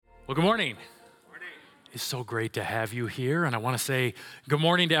Well, good morning. It's so great to have you here, and I want to say good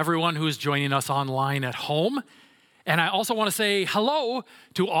morning to everyone who is joining us online at home. And I also want to say hello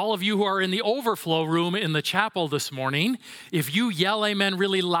to all of you who are in the overflow room in the chapel this morning. If you yell amen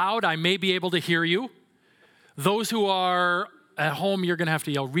really loud, I may be able to hear you. Those who are at home, you're going to have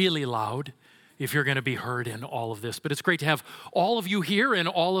to yell really loud if you're going to be heard in all of this. But it's great to have all of you here in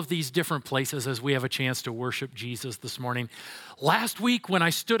all of these different places as we have a chance to worship Jesus this morning. Last week when I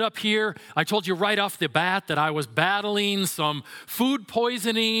stood up here, I told you right off the bat that I was battling some food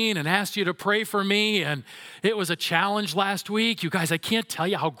poisoning and asked you to pray for me. And it was a challenge last week. You guys, I can't tell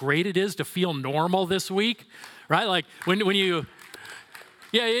you how great it is to feel normal this week, right? Like when you...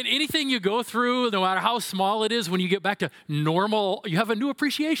 Yeah, anything you go through, no matter how small it is, when you get back to normal, you have a new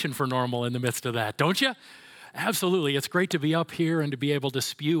appreciation for normal in the midst of that, don't you? Absolutely. It's great to be up here and to be able to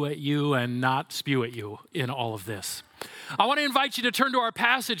spew at you and not spew at you in all of this. I want to invite you to turn to our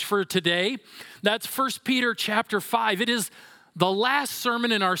passage for today. That's 1 Peter chapter 5. It is the last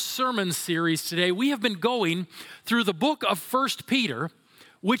sermon in our sermon series today. We have been going through the book of 1 Peter,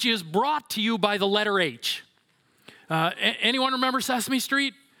 which is brought to you by the letter H. Anyone remember Sesame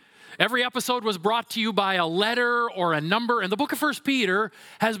Street? Every episode was brought to you by a letter or a number, and the book of 1 Peter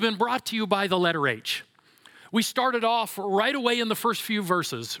has been brought to you by the letter H. We started off right away in the first few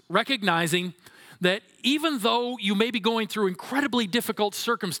verses, recognizing that even though you may be going through incredibly difficult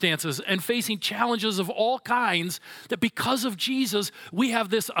circumstances and facing challenges of all kinds, that because of Jesus, we have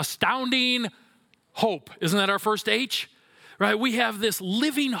this astounding hope. Isn't that our first H? Right? We have this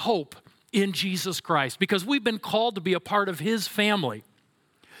living hope in Jesus Christ, because we've been called to be a part of his family.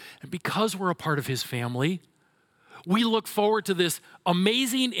 And because we're a part of his family, we look forward to this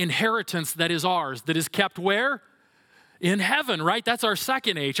amazing inheritance that is ours, that is kept where? In heaven, right? That's our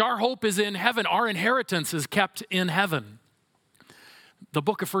second H. Our hope is in heaven. Our inheritance is kept in heaven. The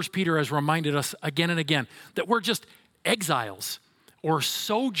book of 1 Peter has reminded us again and again that we're just exiles or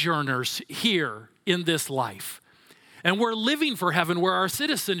sojourners here in this life. And we're living for heaven where our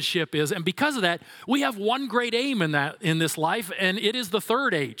citizenship is. And because of that, we have one great aim in this life, and it is the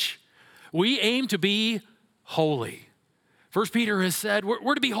third H. We aim to be holy. 1 Peter has said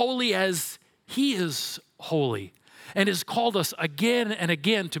we're to be holy as he is holy, and has called us again and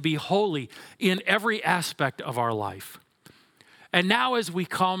again to be holy in every aspect of our life. And now as we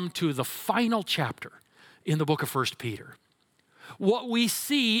come to the final chapter in the book of 1 Peter, what we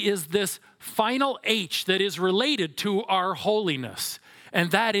see is this final H that is related to our holiness, and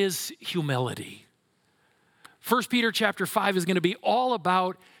that is humility. 1 Peter chapter 5 is going to be all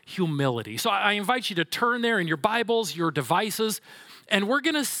about humility. So I invite you to turn there in your Bibles, your devices, and we're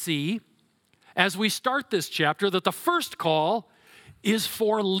going to see as we start this chapter that the first call is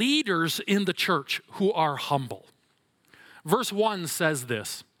for leaders in the church who are humble. Verse 1 says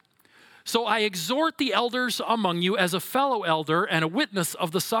this: "So I exhort the elders among you as a fellow elder and a witness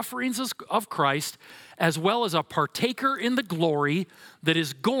of the sufferings of Christ, as well as a partaker in the glory that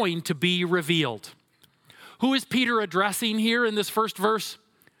is going to be revealed." Who is Peter addressing here in this first verse?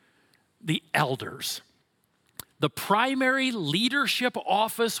 The elders. The primary leadership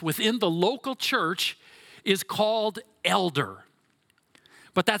office within the local church is called elder.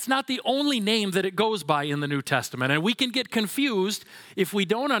 But that's not the only name that it goes by in the New Testament. And we can get confused if we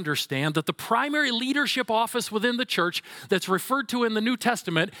don't understand that the primary leadership office within the church that's referred to in the New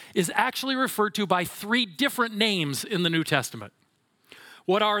Testament is actually referred to by three different names in the New Testament.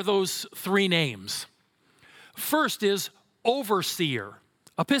 What are those three names? First is overseer,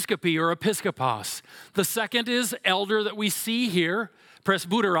 episkopi or episkopos. The second is elder that we see here,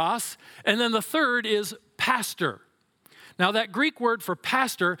 presbyteros. And then the third is pastor. Now, that Greek word for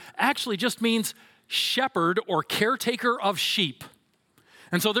pastor actually just means shepherd or caretaker of sheep.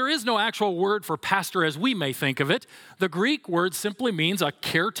 And so there is no actual word for pastor as we may think of it. The Greek word simply means a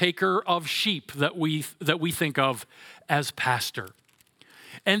caretaker of sheep that we think of as pastor.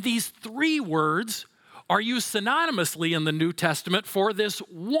 And these three words are used synonymously in the New Testament for this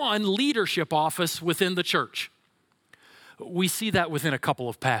one leadership office within the church. We see that within a couple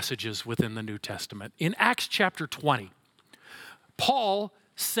of passages within the New Testament. In Acts chapter 20, Paul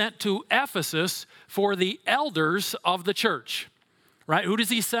sent to Ephesus for the elders of the church, right? Who does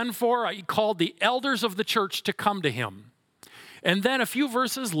he send for? He called the elders of the church to come to him. And then a few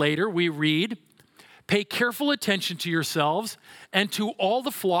verses later, we read, "Pay careful attention to yourselves and to all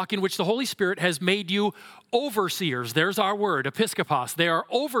the flock in which the Holy Spirit has made you overseers." There's our word, episkopos. They are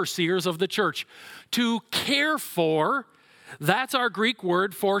overseers of the church. To care for, that's our Greek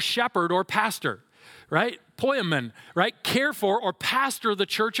word for shepherd or pastor, right? Poimen, right? Care for or pastor the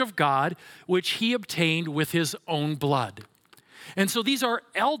church of God, which he obtained with his own blood. And so these are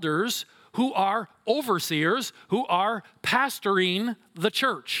elders who are overseers, who are pastoring the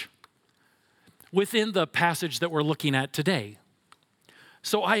church within the passage that we're looking at today.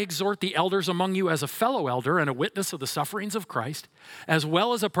 So I exhort the elders among you as a fellow elder and a witness of the sufferings of Christ, as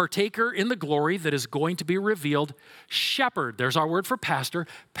well as a partaker in the glory that is going to be revealed. Shepherd, there's our word for pastor.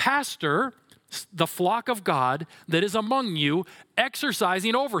 Pastor the flock of God that is among you,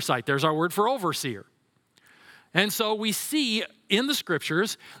 exercising oversight. There's our word for overseer. And so we see in the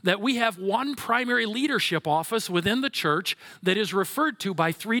scriptures that we have one primary leadership office within the church that is referred to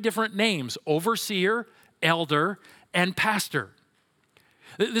by three different names: overseer, elder, and pastor.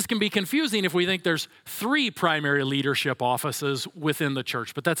 This can be confusing if we think there's three primary leadership offices within the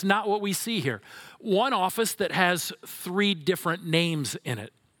church, but that's not what we see here. One office that has three different names in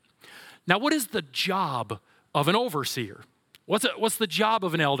it. Now, what is the job of an overseer? What's the job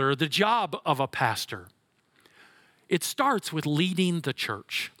of an elder, the job of a pastor? It starts with leading the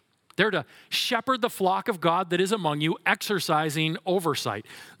church. They're to shepherd the flock of God that is among you, exercising oversight.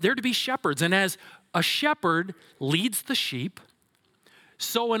 They're to be shepherds, and as a shepherd leads the sheep,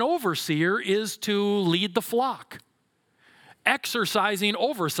 so an overseer is to lead the flock. Exercising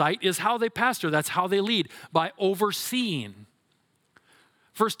oversight is how they pastor. That's how they lead, by overseeing.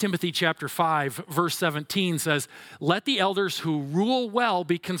 1 Timothy chapter 5, verse 17 says, "Let the elders who rule well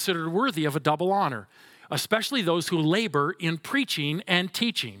be considered worthy of a double honor, especially those who labor in preaching and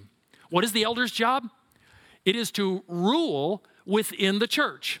teaching." What is the elder's job? It is to rule within the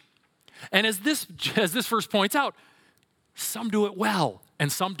church. And as this verse points out, some do it well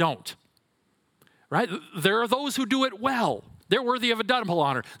and some don't. Right? There are those who do it well. They're worthy of a double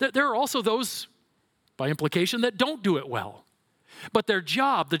honor. There are also those, by implication, that don't do it well. But their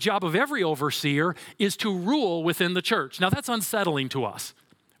job, the job of every overseer, is to rule within the church. Now, that's unsettling to us.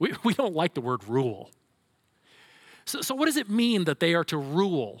 We don't like the word rule. So what does it mean that they are to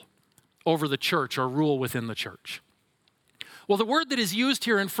rule over the church or rule within the church? Well, the word that is used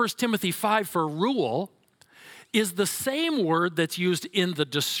here in 1 Timothy 5 for rule is the same word that's used in the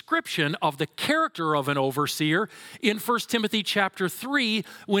description of the character of an overseer in 1 Timothy chapter 3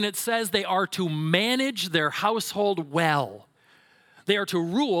 when it says they are to manage their household well. They are to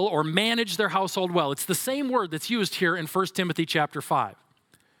rule or manage their household well. It's the same word that's used here in 1 Timothy chapter 5.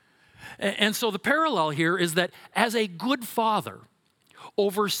 And so the parallel here is that as a good father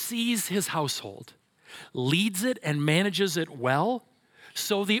oversees his household, leads it and manages it well,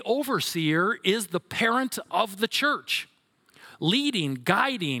 so the overseer is the parent of the church, leading,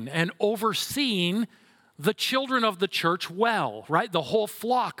 guiding, and overseeing the children of the church well, right? The whole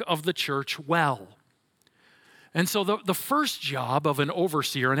flock of the church well. And so the first job of an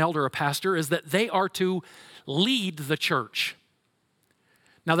overseer, an elder, a pastor, is that they are to lead the church.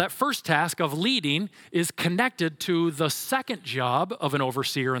 Now, that first task of leading is connected to the second job of an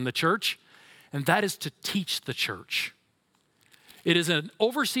overseer in the church, and that is to teach the church. It is an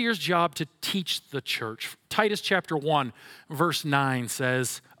overseer's job to teach the church. Titus chapter 1, verse 9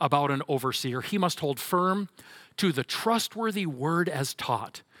 says about an overseer, "He must hold firm to the trustworthy word as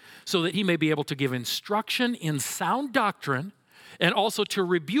taught, so that he may be able to give instruction in sound doctrine and also to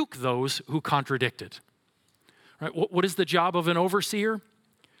rebuke those who contradict it." Right? What is the job of an overseer?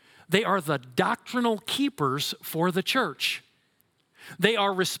 They are the doctrinal keepers for the church. They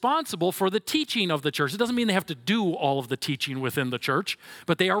are responsible for the teaching of the church. It doesn't mean they have to do all of the teaching within the church,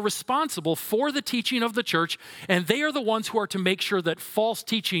 but they are responsible for the teaching of the church, and they are the ones who are to make sure that false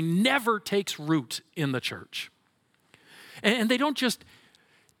teaching never takes root in the church. And they don't just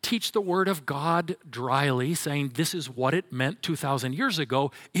teach the word of God dryly, saying this is what it meant 2,000 years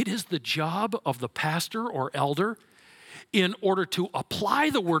ago. It is the job of the pastor or elder in order to apply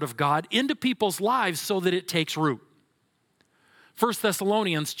the word of God into people's lives so that it takes root. 1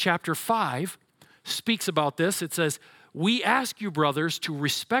 Thessalonians chapter 5 speaks about this. It says, "We ask you, brothers, to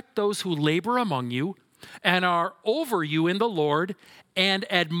respect those who labor among you and are over you in the Lord and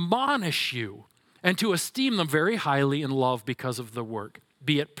admonish you, and to esteem them very highly in love because of the work.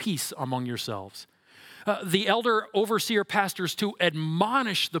 Be at peace among yourselves." The elder, overseer, pastors to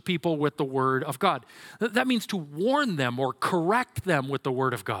admonish the people with the word of God. That means to warn them or correct them with the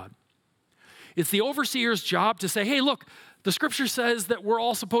word of God. It's the overseer's job to say, hey, look, the scripture says that we're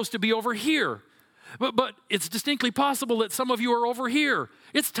all supposed to be over here, but it's distinctly possible that some of you are over here.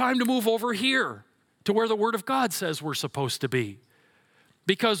 It's time to move over here to where the word of God says we're supposed to be.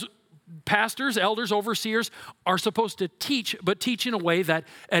 Because pastors, elders, overseers are supposed to teach, but teach in a way that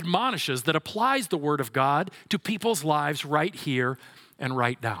admonishes, that applies the word of God to people's lives right here and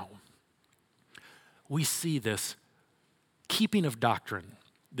right now. We see this keeping of doctrine,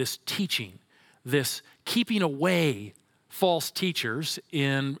 this teaching, this keeping away false teachers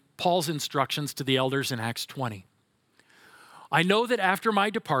in Paul's instructions to the elders in Acts 20. I know that after my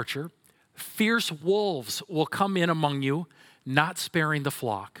departure, fierce wolves will come in among you, not sparing the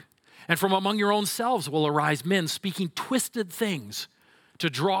flock. And from among your own selves will arise men speaking twisted things to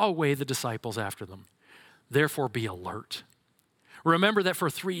draw away the disciples after them. Therefore be alert. Remember that for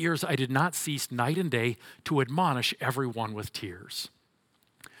 3 years I did not cease night and day to admonish everyone with tears.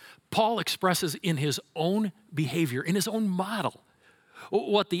 Paul expresses in his own behavior, in his own model,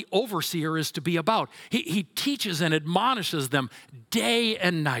 what the overseer is to be about. He teaches and admonishes them day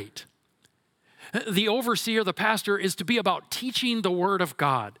and night. The overseer, the pastor, is to be about teaching the word of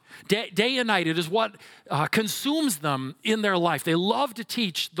God. Day and night, it is what consumes them in their life. They love to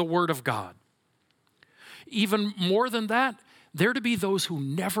teach the word of God. Even more than that, they're to be those who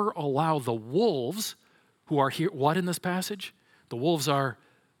never allow the wolves, who are here, what in this passage? The wolves are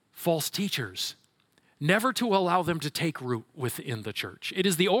false teachers. Never to allow them to take root within the church. It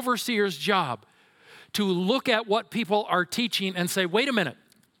is the overseer's job to look at what people are teaching and say, wait a minute,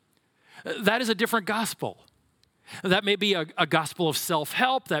 that is a different gospel. That may be a gospel of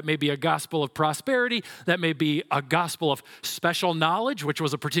self-help. That may be a gospel of prosperity. That may be a gospel of special knowledge, which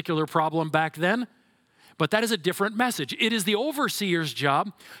was a particular problem back then. But that is a different message. It is the overseer's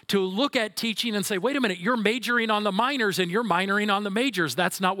job to look at teaching and say, wait a minute, you're majoring on the minors and you're minoring on the majors.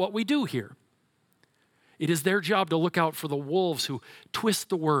 That's not what we do here. It is their job to look out for the wolves who twist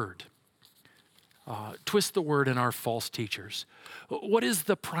the word and are false teachers. What is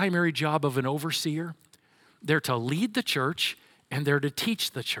the primary job of an overseer? They're to lead the church and they're to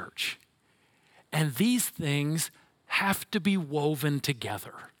teach the church. And these things have to be woven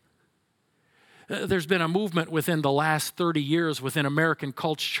together. There's been a movement within the last 30 years within American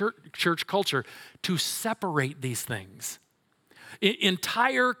church culture to separate these things.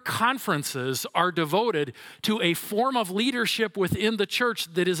 Entire conferences are devoted to a form of leadership within the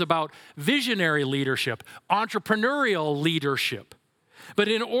church that is about visionary leadership, entrepreneurial leadership. But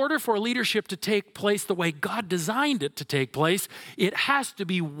in order for leadership to take place the way God designed it to take place, it has to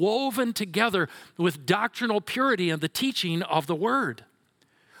be woven together with doctrinal purity and the teaching of the word.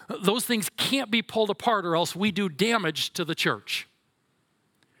 Those things can't be pulled apart or else we do damage to the church.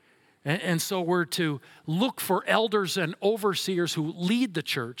 And so we're to look for elders and overseers who lead the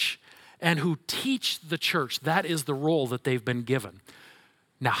church and who teach the church. That is the role that they've been given.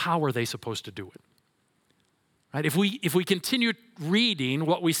 Now, how are they supposed to do it? Right? If we continue reading,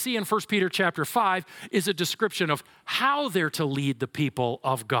 what we see in 1 Peter chapter 5 is a description of how they're to lead the people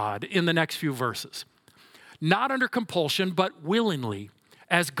of God in the next few verses. Not under compulsion, but willingly,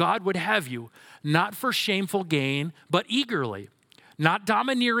 as God would have you, not for shameful gain, but eagerly, not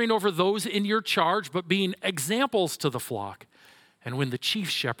domineering over those in your charge, but being examples to the flock. And when the chief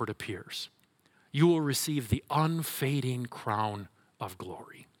shepherd appears, you will receive the unfading crown of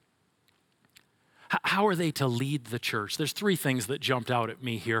glory. How are they to lead the church? There's three things that jumped out at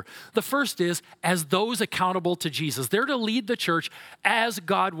me here. The first is, as those accountable to Jesus. They're to lead the church as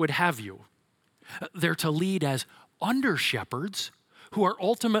God would have you. They're to lead as under-shepherds who are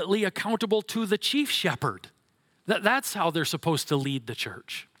ultimately accountable to the chief shepherd. That's how they're supposed to lead the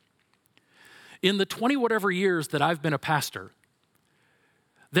church. In the 20-whatever years that I've been a pastor,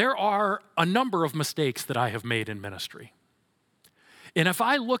 there are a number of mistakes that I have made in ministry. And if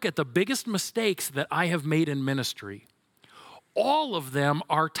I look at the biggest mistakes that I have made in ministry, all of them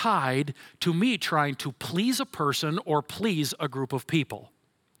are tied to me trying to please a person or please a group of people.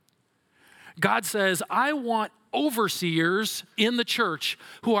 God says, I want overseers in the church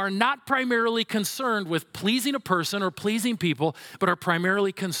who are not primarily concerned with pleasing a person or pleasing people, but are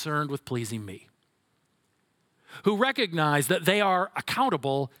primarily concerned with pleasing me. Who recognize that they are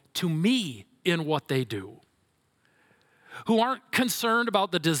accountable to me in what they do. Who aren't concerned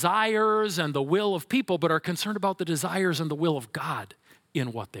about the desires and the will of people, but are concerned about the desires and the will of God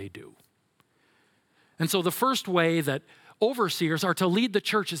in what they do. And so the first way that overseers are to lead the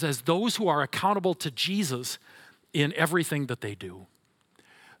churches as those who are accountable to Jesus in everything that they do.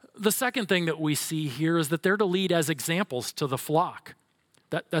 The second thing that we see here is that they're to lead as examples to the flock.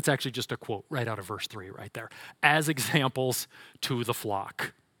 That's actually just a quote right out of verse 3 right there. As examples to the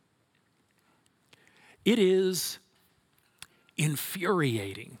flock. It is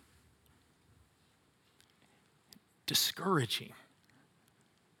infuriating, discouraging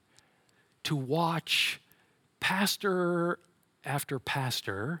to watch pastor after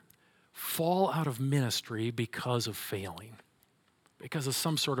pastor fall out of ministry because of failing, because of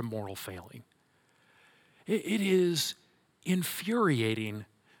some sort of moral failing. It is infuriating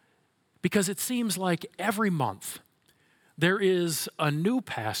because it seems like every month there is a new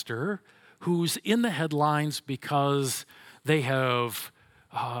pastor who's in the headlines because they have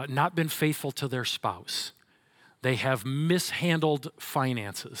not been faithful to their spouse. They have mishandled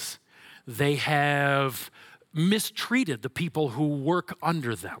finances. They have mistreated the people who work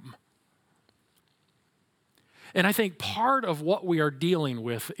under them. And I think part of what we are dealing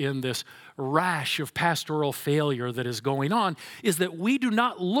with in this rash of pastoral failure that is going on is that we do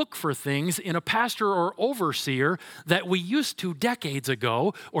not look for things in a pastor or overseer that we used to decades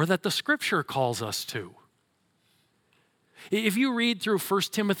ago or that the Scripture calls us to. If you read through 1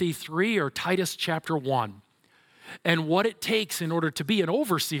 Timothy 3 or Titus chapter 1 and what it takes in order to be an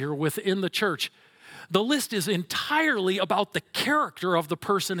overseer within the church, the list is entirely about the character of the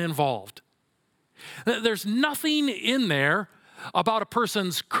person involved. There's nothing in there about a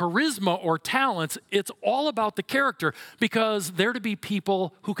person's charisma or talents. It's all about the character, because they're to be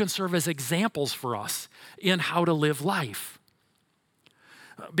people who can serve as examples for us in how to live life.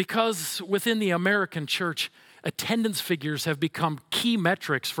 Because within the American church, attendance figures have become key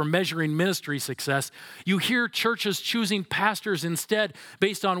metrics for measuring ministry success. You hear churches choosing pastors instead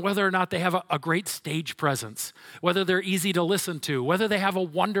based on whether or not they have a great stage presence, whether they're easy to listen to, whether they have a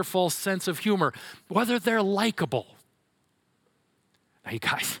wonderful sense of humor, whether they're likable. Now, you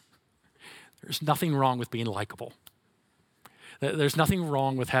guys, there's nothing wrong with being likable. There's nothing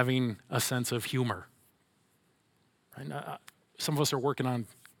wrong with having a sense of humor. Right? Some of us are working on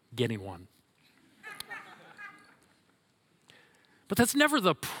getting one. But that's never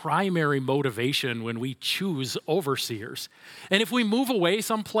the primary motivation when we choose overseers. And if we move away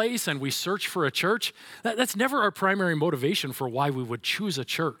someplace and we search for a church, that's never our primary motivation for why we would choose a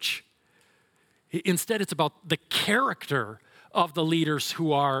church. Instead, it's about the character of the leaders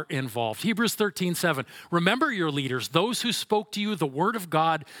who are involved. Hebrews 13:7, remember your leaders, those who spoke to you the word of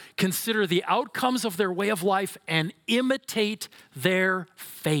God, consider the outcomes of their way of life and imitate their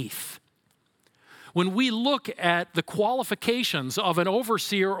faith. When we look at the qualifications of an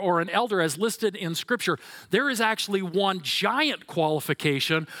overseer or an elder as listed in Scripture, there is actually one giant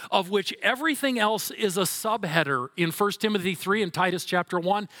qualification of which everything else is a subheader in 1 Timothy 3 and Titus chapter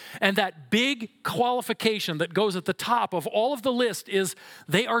 1. And that big qualification that goes at the top of all of the list is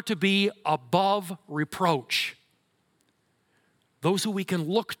they are to be above reproach. Those who we can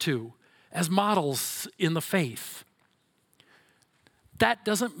look to as models in the faith. That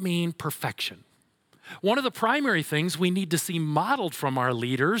doesn't mean perfection. One of the primary things we need to see modeled from our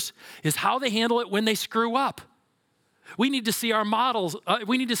leaders is how they handle it when they screw up. We need to see our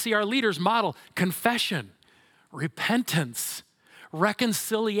leaders model confession, repentance,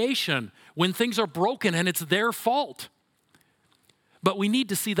 reconciliation when things are broken and it's their fault. But we need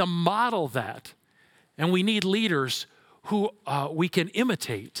to see them model that. And we need leaders who we can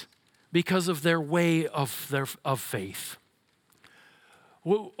imitate because of their way of faith.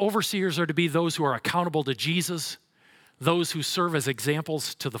 Overseers are to be those who are accountable to Jesus, those who serve as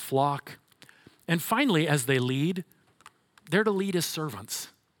examples to the flock. And finally, as they lead, they're to lead as servants.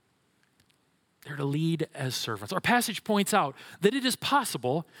 They're to lead as servants. Our passage points out that it is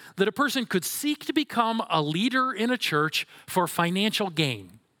possible that a person could seek to become a leader in a church for financial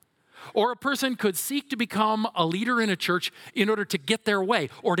gain. Or a person could seek to become a leader in a church in order to get their way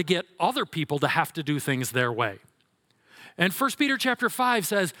or to get other people to have to do things their way. And 1 Peter chapter 5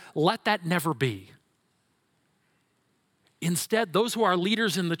 says, let that never be. Instead, those who are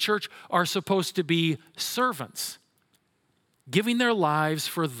leaders in the church are supposed to be servants, giving their lives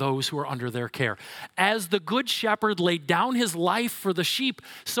for those who are under their care. As the good shepherd laid down his life for the sheep,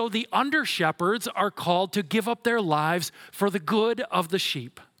 so the under shepherds are called to give up their lives for the good of the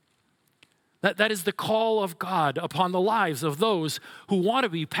sheep. That is the call of God upon the lives of those who want to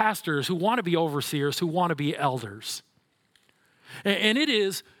be pastors, who want to be overseers, who want to be elders. And it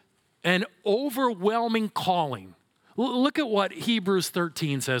is an overwhelming calling. Look at what Hebrews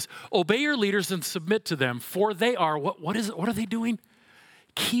 13 says. Obey your leaders and submit to them, for they are, what is it? What are they doing?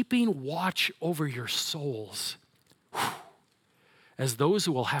 Keeping watch over your souls as those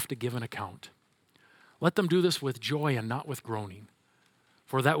who will have to give an account. Let them do this with joy and not with groaning,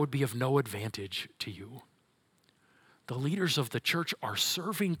 for that would be of no advantage to you. The leaders of the church are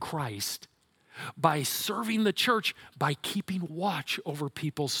serving Christ by serving the church, by keeping watch over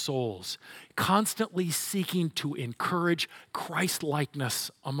people's souls, constantly seeking to encourage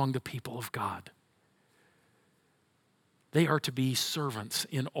Christ-likeness among the people of God. They are to be servants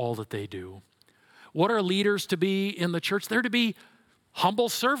in all that they do. What are leaders to be in the church? They're to be humble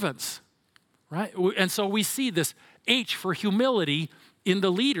servants, right? And so we see this H for humility in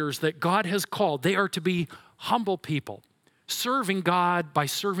the leaders that God has called. They are to be humble people, serving God by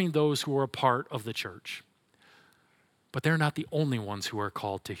serving those who are a part of the church. But they're not the only ones who are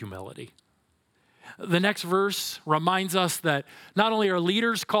called to humility. The next verse reminds us that not only are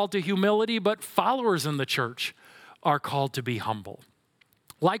leaders called to humility, but followers in the church are called to be humble.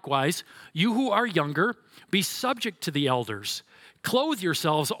 Likewise, you who are younger, be subject to the elders. Clothe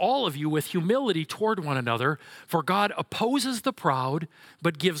yourselves, all of you, with humility toward one another, for God opposes the proud,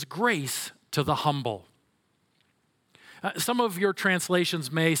 but gives grace to the humble. Some of your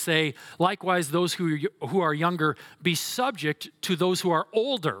translations may say, likewise, those who are younger, be subject to those who are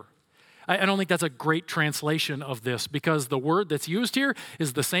older. I don't think that's a great translation of this, because the word that's used here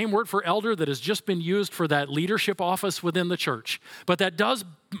is the same word for elder that has just been used for that leadership office within the church. But that does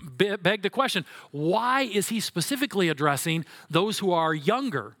beg the question, why is he specifically addressing those who are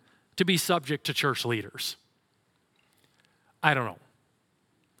younger to be subject to church leaders? I don't know.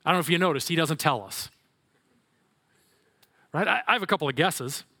 I don't know if you noticed, he doesn't tell us. Right? I have a couple of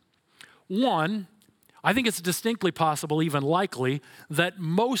guesses. One, I think it's distinctly possible, even likely, that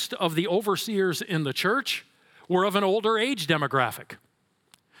most of the overseers in the church were of an older age demographic.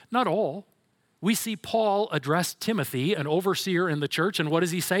 Not all. We see Paul address Timothy, an overseer in the church, and what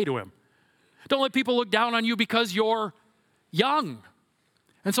does he say to him? Don't let people look down on you because you're young.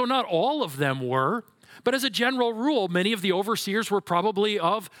 And so not all of them were, but as a general rule, many of the overseers were probably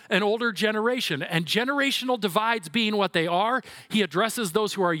of an older generation. And generational divides being what they are, he addresses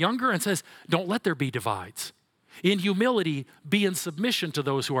those who are younger and says, don't let there be divides. In humility, be in submission to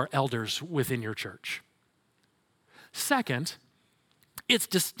those who are elders within your church. Second, it's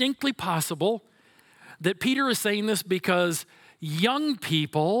distinctly possible that Peter is saying this because young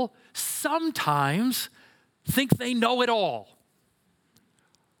people sometimes think they know it all.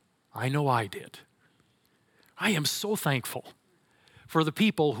 I know I did. I am so thankful for the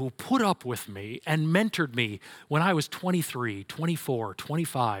people who put up with me and mentored me when I was 23, 24,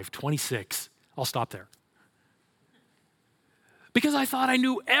 25, 26. I'll stop there. Because I thought I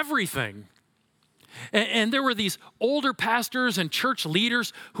knew everything. And there were these older pastors and church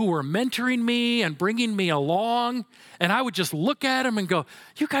leaders who were mentoring me and bringing me along. And I would just look at them and go,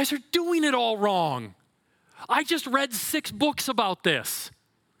 you guys are doing it all wrong. I just read 6 books about this.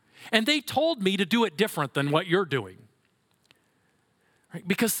 And they told me to do it different than what you're doing. Right?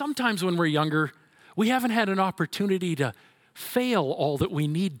 Because sometimes when we're younger, we haven't had an opportunity to fail all that we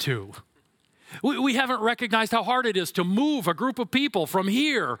need to. We haven't recognized how hard it is to move a group of people from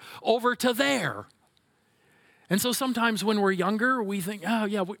here over to there. And so sometimes when we're younger, we think, oh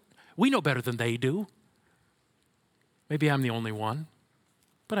yeah, we know better than they do. Maybe I'm the only one,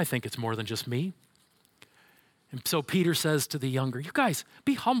 but I think it's more than just me. And so Peter says to the younger, you guys,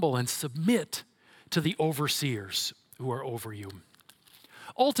 be humble and submit to the overseers who are over you.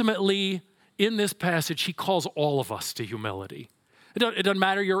 Ultimately, in this passage, he calls all of us to humility. It doesn't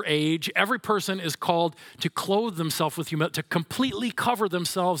matter your age. Every person is called to clothe themselves with humility, to completely cover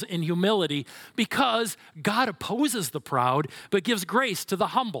themselves in humility, because God opposes the proud, but gives grace to the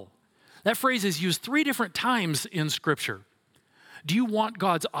humble. That phrase is used 3 different times in Scripture. Do you want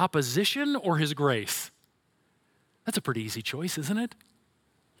God's opposition or his grace? That's a pretty easy choice, isn't it?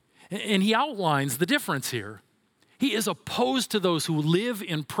 And he outlines the difference here. He is opposed to those who live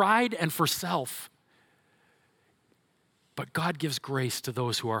in pride and for self. But God gives grace to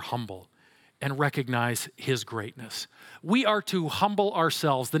those who are humble and recognize his greatness. We are to humble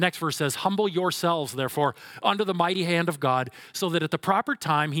ourselves. The next verse says, humble yourselves, therefore, under the mighty hand of God, so that at the proper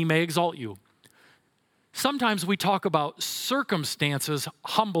time he may exalt you. Sometimes we talk about circumstances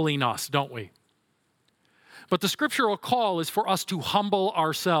humbling us, don't we? But the scriptural call is for us to humble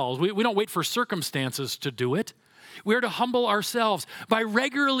ourselves. We don't wait for circumstances to do it. We are to humble ourselves by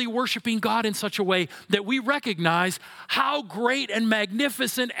regularly worshiping God in such a way that we recognize how great and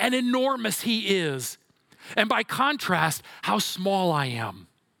magnificent and enormous he is. And by contrast, how small I am.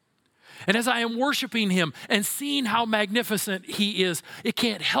 And as I am worshiping him and seeing how magnificent he is, it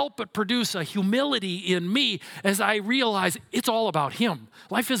can't help but produce a humility in me as I realize it's all about him.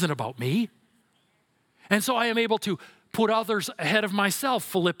 Life isn't about me. And so I am able to put others ahead of myself,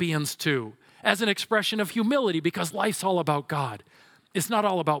 Philippians 2, as an expression of humility, because life's all about God. It's not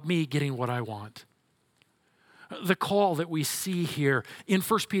all about me getting what I want. The call that we see here in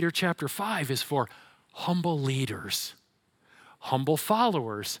 1 Peter chapter 5 is for humble leaders, humble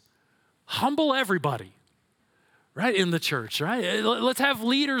followers, humble everybody, right, in the church, right? Let's have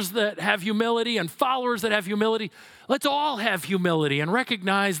leaders that have humility and followers that have humility. Let's all have humility and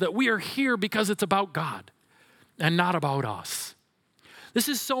recognize that we are here because it's about God and not about us. This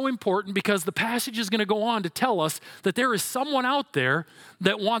is so important because the passage is going to go on to tell us that there is someone out there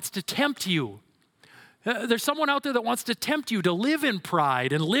that wants to tempt you. There's someone out there that wants to tempt you to live in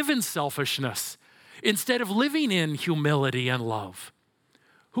pride and live in selfishness instead of living in humility and love.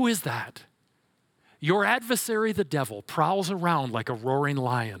 Who is that? Your adversary, the devil, prowls around like a roaring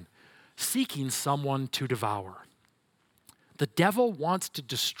lion, seeking someone to devour. The devil wants to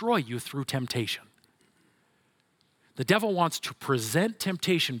destroy you through temptation. The devil wants to present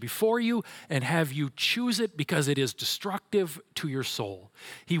temptation before you and have you choose it because it is destructive to your soul.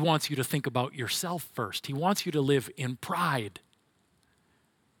 He wants you to think about yourself first. He wants you to live in pride.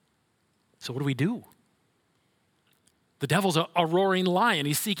 So what do? The devil's a roaring lion.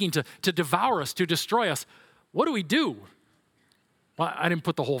 He's seeking to devour us, to destroy us. What do? Well, I didn't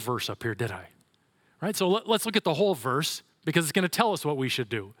put the whole verse up here, did I? Right? So let's look at the whole verse because it's going to tell us what we should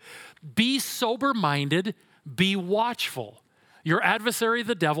do. Be sober-minded, be watchful. Your adversary,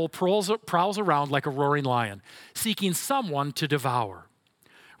 the devil, prowls around like a roaring lion, seeking someone to devour.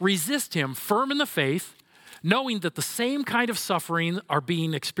 Resist him, firm in the faith, knowing that the same kind of suffering are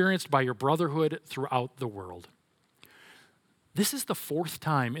being experienced by your brotherhood throughout the world. This is the fourth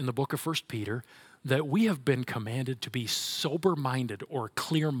time in the book of 1 Peter that we have been commanded to be sober-minded or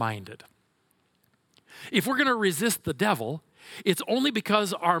clear-minded. If we're going to resist the devil, it's only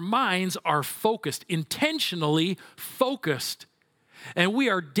because our minds are focused, intentionally focused, and we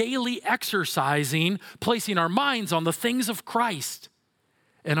are daily exercising, placing our minds on the things of Christ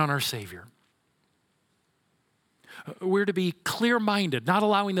and on our Savior. We're to be clear-minded, not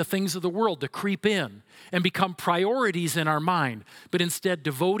allowing the things of the world to creep in and become priorities in our mind, but instead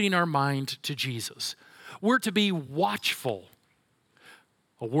devoting our mind to Jesus. We're to be watchful,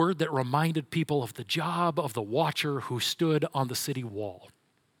 a word that reminded people of the job of the watcher who stood on the city wall.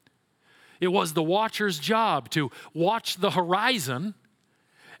 It was the watcher's job to watch the horizon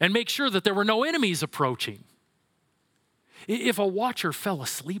and make sure that there were no enemies approaching. If a watcher fell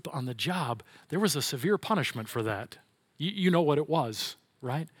asleep on the job, there was a severe punishment for that. You know what it was,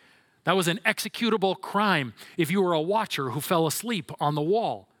 right? That was an executable crime if you were a watcher who fell asleep on the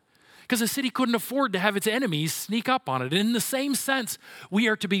wall, because the city couldn't afford to have its enemies sneak up on it. And in the same sense, we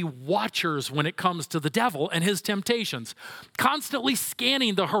are to be watchers when it comes to the devil and his temptations, constantly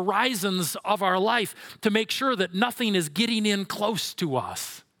scanning the horizons of our life to make sure that nothing is getting in close to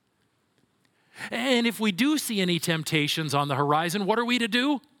us. And if we do see any temptations on the horizon, what are we to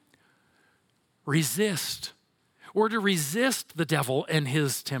do? Resist. We're to resist the devil and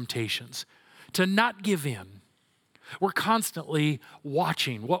his temptations, to not give in. We're constantly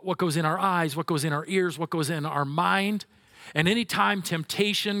watching what goes in our eyes, what goes in our ears, what goes in our mind. And anytime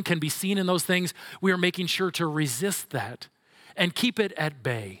temptation can be seen in those things, we are making sure to resist that and keep it at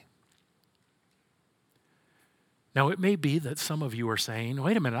bay. Now, it may be that some of you are saying,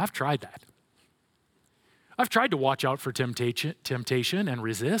 wait a minute, I've tried that. I've tried to watch out for temptation and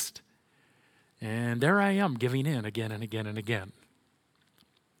resist, and there I am giving in again and again and again.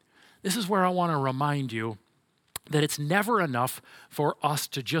 This is where I want to remind you that it's never enough for us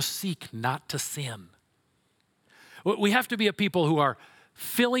to just seek not to sin. We have to be a people who are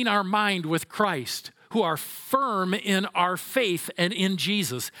filling our mind with Christ, who are firm in our faith and in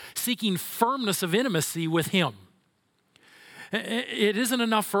Jesus, seeking firmness of intimacy with him. It isn't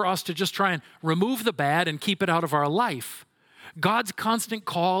enough for us to just try and remove the bad and keep it out of our life. God's constant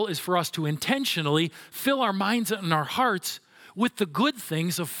call is for us to intentionally fill our minds and our hearts with the good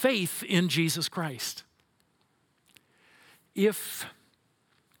things of faith in Jesus Christ. If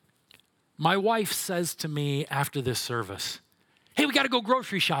my wife says to me after this service, hey, we got to go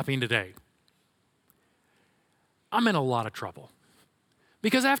grocery shopping today, I'm in a lot of trouble.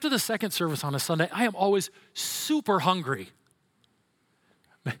 Because after the second service on a Sunday, I am always super hungry.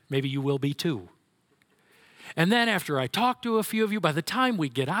 Maybe you will be too. And then after I talk to a few of you, by the time we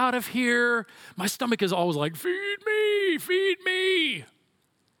get out of here, my stomach is always like, feed me, feed me.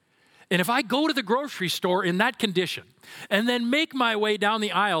 And if I go to the grocery store in that condition and then make my way down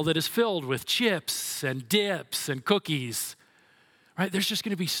the aisle that is filled with chips and dips and cookies, right, there's just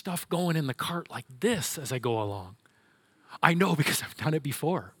going to be stuff going in the cart like this as I go along. I know because I've done it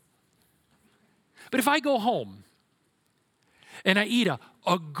before. But if I go home and I eat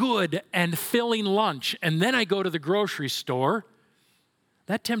a good and filling lunch, and then I go to the grocery store,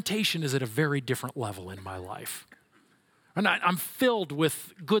 that temptation is at a very different level in my life. And I'm filled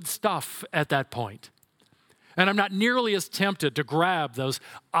with good stuff at that point. And I'm not nearly as tempted to grab those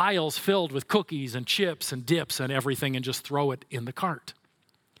aisles filled with cookies and chips and dips and everything and just throw it in the cart.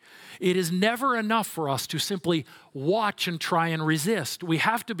 It is never enough for us to simply watch and try and resist. We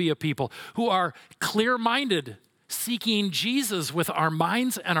have to be a people who are clear-minded, seeking Jesus with our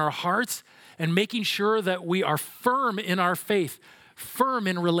minds and our hearts and making sure that we are firm in our faith, firm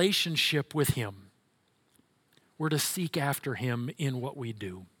in relationship with him. We're to seek after him in what we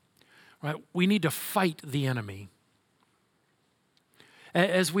do. Right? We need to fight the enemy.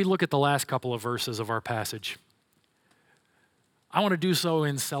 As we look at the last couple of verses of our passage, I want to do so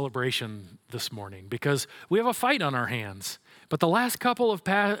in celebration this morning because we have a fight on our hands. But the last couple of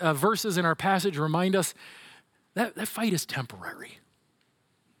verses in our passage remind us that fight is temporary.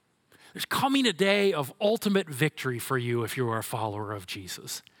 There's coming a day of ultimate victory for you if you are a follower of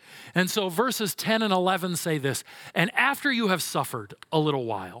Jesus. And so verses 10 and 11 say this, "And after you have suffered a little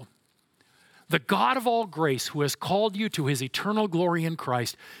while, the God of all grace, who has called you to his eternal glory in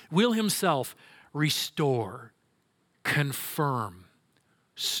Christ, will himself restore, confirm,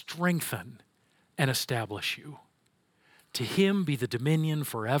 strengthen, and establish you. To him be the dominion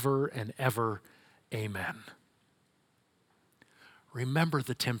forever and ever. Amen." Remember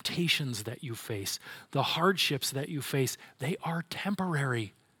the temptations that you face, the hardships that you face, they are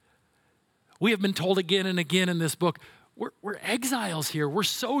temporary. We have been told again and again in this book, we're exiles here, we're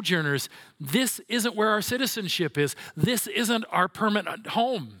sojourners. This isn't where our citizenship is. This isn't our permanent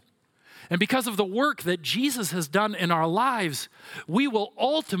home. And because of the work that Jesus has done in our lives, we will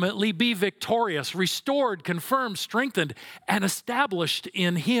ultimately be victorious, restored, confirmed, strengthened, and established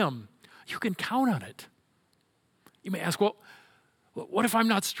in him. You can count on it. You may ask, well, what if I'm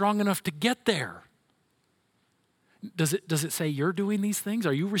not strong enough to get there? Does it say you're doing these things?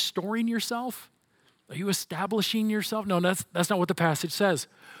 Are you restoring yourself? Are you establishing yourself? No, that's not what the passage says.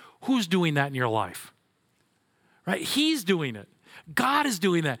 Who's doing that in your life? Right? He's doing it. God is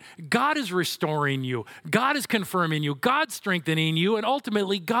doing that. God is restoring you. God is confirming you. God's strengthening you. And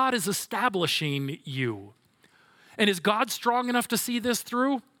ultimately, God is establishing you. And is God strong enough to see this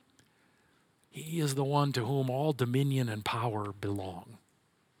through? He is the one to whom all dominion and power belong.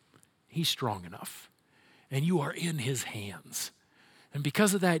 He's strong enough. And you are in his hands. And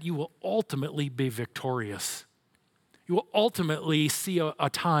because of that, you will ultimately be victorious. You will ultimately see a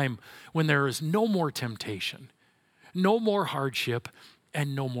time when there is no more temptation, no more hardship,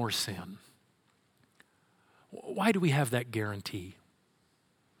 and no more sin. Why do we have that guarantee?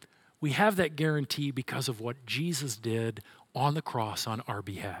 We have that guarantee because of what Jesus did on the cross on our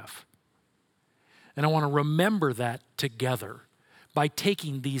behalf. And I want to remember that together by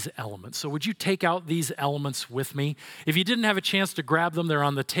taking these elements. So would you take out these elements with me? If you didn't have a chance to grab them, they're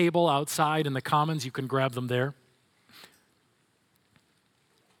on the table outside in the commons. You can grab them there.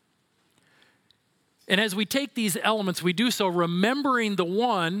 And as we take these elements, we do so remembering the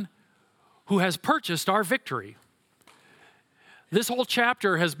one who has purchased our victory. This whole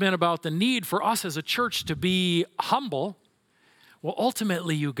chapter has been about the need for us as a church to be humble. Well,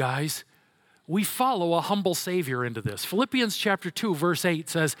 ultimately, you guys, we follow a humble Savior into this. Philippians chapter 2, verse 8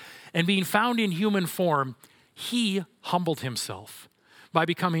 says, "And being found in human form, he humbled himself by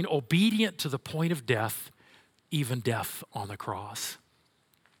becoming obedient to the point of death, even death on the cross."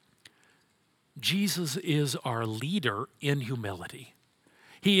 Jesus is our leader in humility.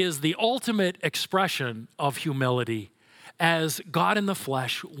 He is the ultimate expression of humility as God in the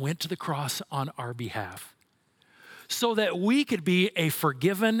flesh went to the cross on our behalf so that we could be a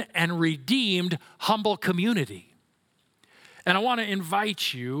forgiven and redeemed, humble community. And I want to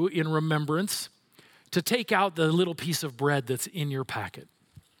invite you in remembrance to take out the little piece of bread that's in your packet.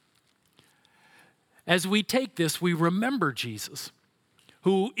 As we take this, we remember Jesus,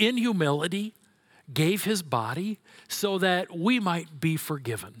 who in humility gave his body so that we might be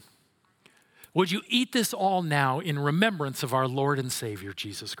forgiven. Would you eat this all now in remembrance of our Lord and Savior,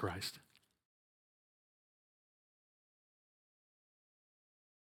 Jesus Christ?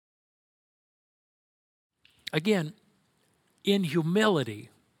 Again, in humility,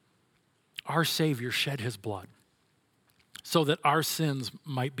 our Savior shed his blood so that our sins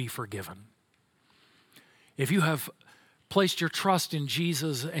might be forgiven. If you have placed your trust in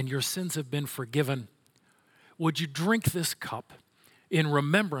Jesus and your sins have been forgiven, would you drink this cup in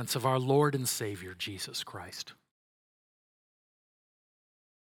remembrance of our Lord and Savior, Jesus Christ?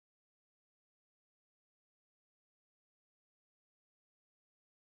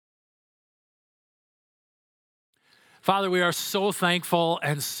 Father, we are so thankful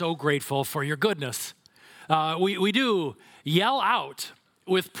and so grateful for your goodness. We do yell out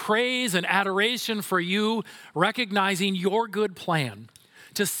with praise and adoration for you, recognizing your good plan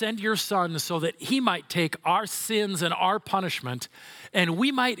to send your Son so that he might take our sins and our punishment, and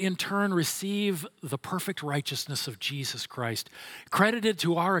we might in turn receive the perfect righteousness of Jesus Christ, credited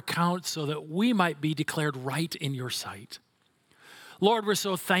to our account so that we might be declared right in your sight. Lord, we're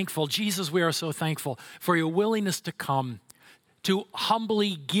so thankful. Jesus, we are so thankful for your willingness to come to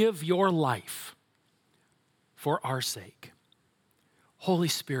humbly give your life for our sake. Holy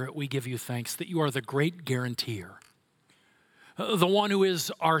Spirit, we give you thanks that you are the great guarantor, the one who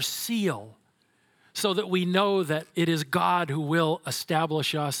is our seal, so that we know that it is God who will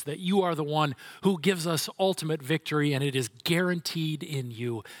establish us, that you are the one who gives us ultimate victory, and it is guaranteed in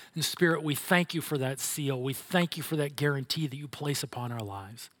you. And Spirit, we thank you for that seal. We thank you for that guarantee that you place upon our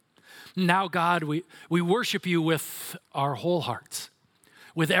lives. Now, God, we worship you with our whole hearts.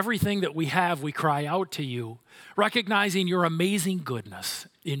 With everything that we have, we cry out to you, recognizing your amazing goodness.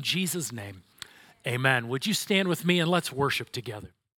 In Jesus' name, amen. Would you stand with me and let's worship together?